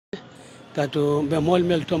kato be mol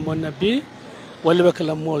mel tombon na bi wala be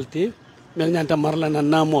kala molti mel nyanta marla na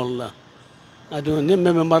namol la adu ne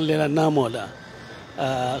me marle la namola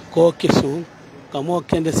ko kisu kamo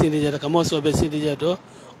kende sindi jata kamo so be sindi jato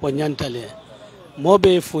o nyantale mo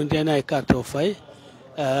be funde na e kato fay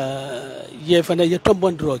ye fana ye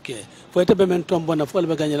tombon droke fo te be men tombon na fo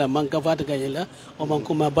be ganyela manka fata ganyela o man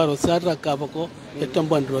kuma baro sarra ka ko ye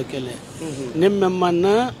tombon droke le nimme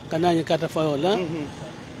manna kanani kata fayola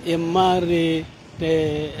e mari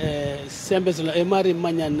te sembesla e mari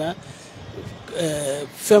manyana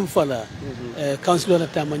fem fala councilor la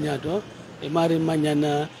tamanyado e mari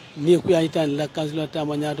manyana ni ku yayitan la councilor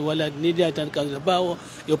tamanyado wala ni dia tan councilor bawo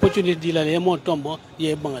e opportunity la e mo tombo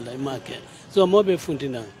ye bangala make so mo be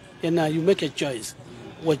funtina ena you make a choice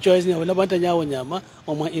what choice ni wala banta nyawo nyama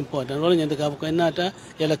o mo important wala nyanda ka ko nata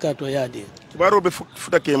yala ka to yadi baro be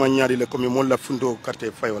futake ma nyaari le comme mo la fundo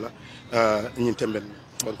carte fay wala ñin tembel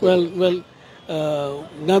well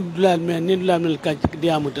ngabdulal men ni dulal mel ka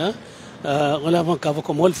diamuta wala fa ka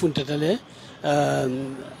ko mol funtatale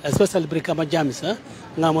especially brikama jamisa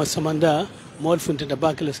ngamo samanda mol funtata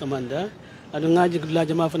bakle samanda adu ngaji la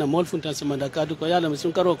jama fana mol funta samanda kadu ko yalla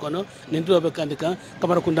sun karo kono nin dobe kandika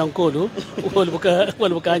kamara kundan kodo wol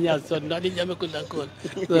buka nya so ndadi jame kundan kodo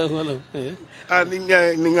wala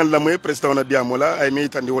ni ngal la moy president na diamola ay mi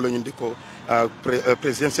tandi wala ñindi ko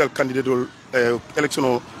presidential candidate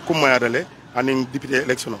election kuma yadale anin député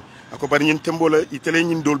election ako bari ñin tembola itele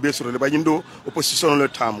ñin dol be soro le ba ñin do opposition le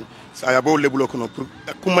tamu sa ya bo lebulo kono pour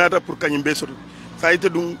kuma yada pour kanyim be soro sa ite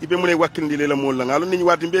dum ibe mune wakilndi le la mol la ngalo ni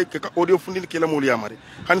wardi be ka audio fundil ke la mol yamare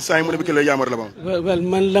han sa mune be ke la yamare la bam well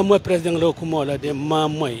man la mo president lo ko mola de ma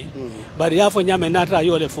moy bari ya fo nyame nata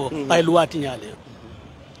yole fo ay luwati nyale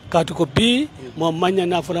katu ko bi mo manya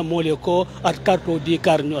na fo la mole ko at karto di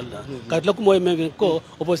kar nyolla kat la ko moy men ko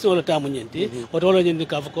opposition la tamu nyenti o do lo nyenti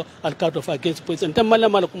ka ko at karto fa 15% tam mala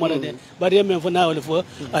mala ko mola de bari men fo na wole fo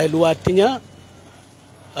ay luwati nya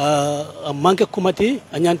manke kumati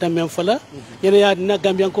anyanta men fala yene ya na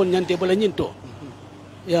gambian ko nyante bala nyinto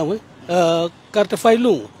ya we carte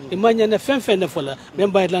faylung imanya na fen na fala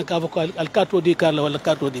men bay lan ka ko al carte di car la wala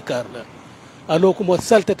carte di car la alo ko mo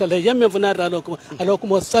saltatale yamme fana alo ko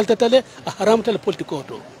mo saltatale haramtal politiko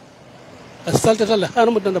to saltatale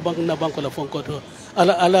haramtal na banko la fonko to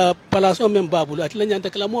ala palaso men babulu atla nyanta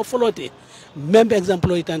kala mo folote même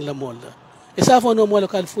exemple itan la mol e safo no mo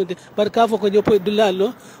lokal funde bar ka fo ko jopo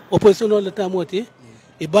dulalo opposition le tamoti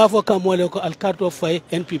e bafo ka mo ko al carte fay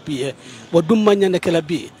NPP bo dum manyana kala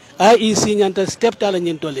bi IEC nyanta step tala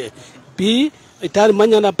nyintole bi itar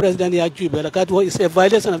manyana president ya jube la carte is a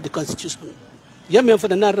violation of the constitution yamen fa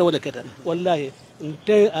na rawala ketan wallahi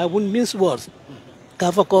I won't mince words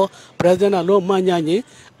ka fo ko president alo manyani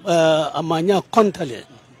amanya kontale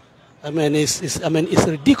I mean, it's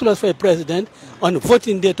ridiculous for a president on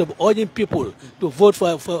voting day to urging people to vote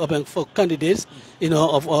for candidates,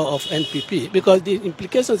 of NPP, because the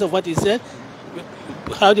implications of what he said,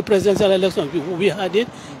 how the presidential election we had it,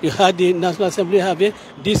 you had the National Assembly have it.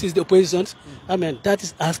 This is the opposition. I mean, that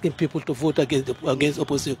is asking people to vote against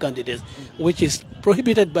opposition candidates, which is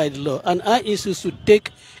prohibited by the law. And our issue should take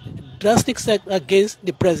drastic steps against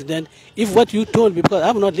the president. If what you told me, because I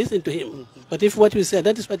have not listened to him, but if what you said,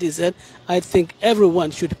 that is what he said, I think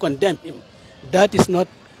everyone should condemn him. That is not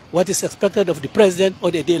what is expected of the president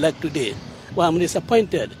on a day like today. Well, I'm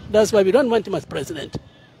disappointed. That's why we don't want him as president.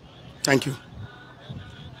 Thank you.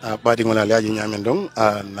 Badi ngona laji nyamen dong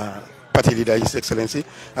na party leader His Excellency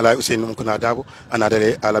ala Ousainou Darboe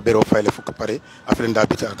anadere ala bero file fuka pare afrenda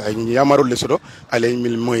bita ka ni yamaro le sodo ala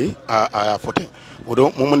mil moy a fote odo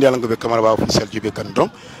momon yalla ngobe camara ba officiel jibe kan dong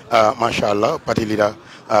mashallah party leader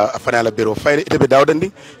afana ala bero file ite be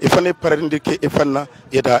dawdandi e fane parende ke e fanna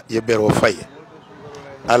yeda ye bero file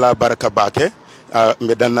ala baraka bake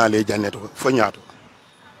mbe danna le janneto fo nyaato